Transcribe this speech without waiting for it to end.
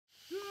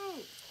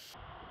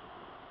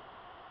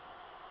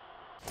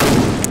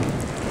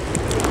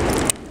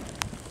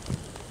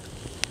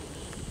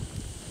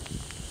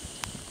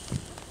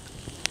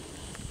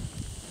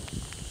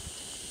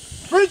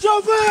Breach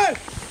open!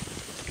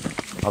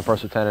 I'm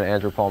First Lieutenant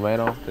Andrew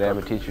Palmano. Today I'm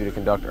going to teach you to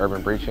conduct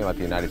urban breaching like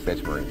the United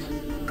States Marines.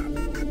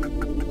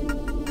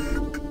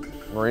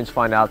 Marines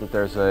find out that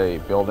there's a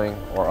building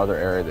or other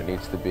area that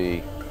needs to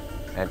be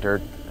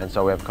entered, and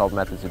so we have a couple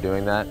methods of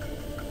doing that.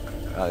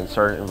 In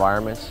certain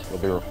environments, we'll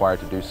be required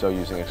to do so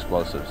using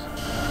explosives.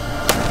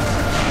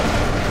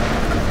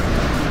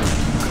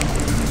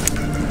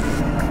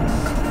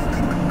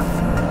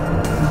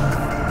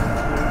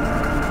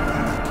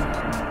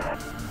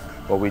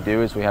 What we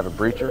do is we have a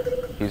breacher.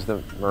 He's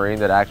the Marine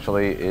that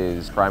actually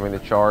is priming the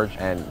charge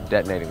and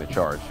detonating the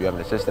charge. You have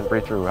an assistant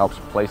breacher who helps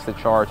place the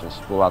charge and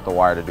spool out the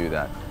wire to do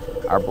that.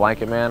 Our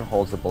blanket man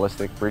holds the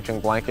ballistic breaching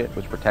blanket,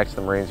 which protects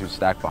the Marines who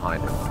stack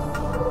behind him.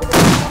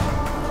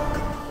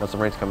 Once the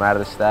Marines come out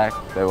of the stack,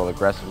 they will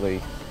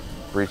aggressively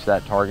breach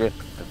that target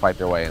and fight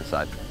their way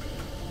inside.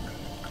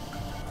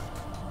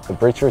 The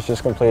breacher has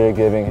just completed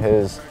giving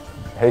his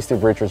hasty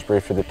breacher's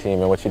brief for the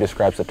team in which he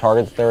describes the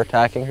target that they're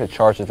attacking, the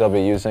charges they'll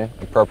be using,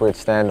 appropriate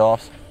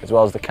standoffs, as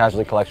well as the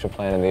casualty collection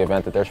plan in the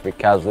event that there should be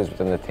casualties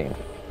within the team.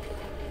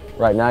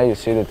 Right now you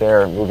see that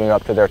they're moving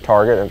up to their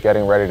target and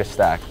getting ready to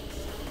stack.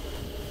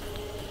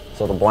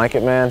 So the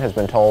blanket man has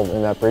been told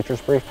in that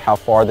breacher's brief how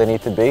far they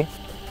need to be.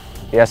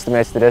 He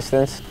estimates the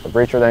distance. The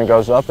breacher then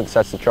goes up and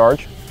sets the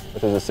charge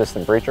with his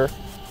assistant breacher.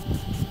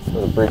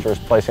 So the breacher is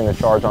placing the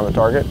charge on the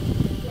target.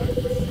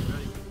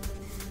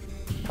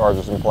 Charge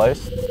is in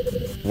place.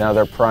 Now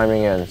they're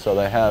priming in, so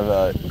they have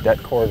a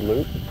det cord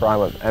loop, prime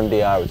with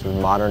MDI, which is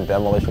Modern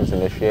Demolitions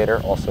Initiator,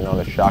 also known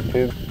as shock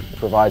tube. It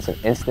provides an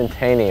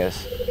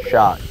instantaneous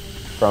shot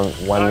from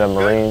when the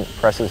Marine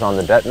presses on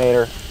the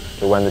detonator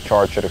to when the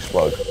charge should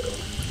explode.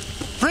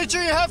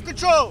 Breacher, you have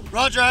control!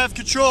 Roger, I have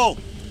control.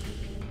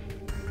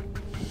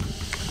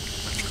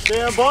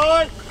 Stand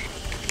by.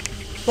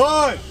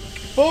 5,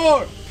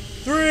 4,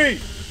 3,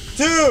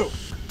 2.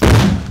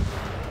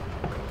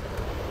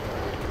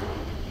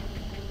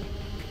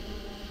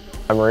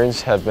 Our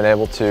Marines have been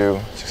able to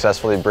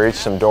successfully breach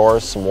some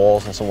doors, some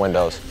walls, and some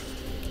windows.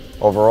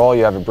 Overall,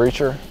 you have a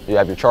breacher, you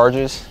have your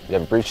charges, you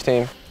have a breach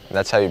team, and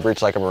that's how you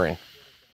breach like a Marine.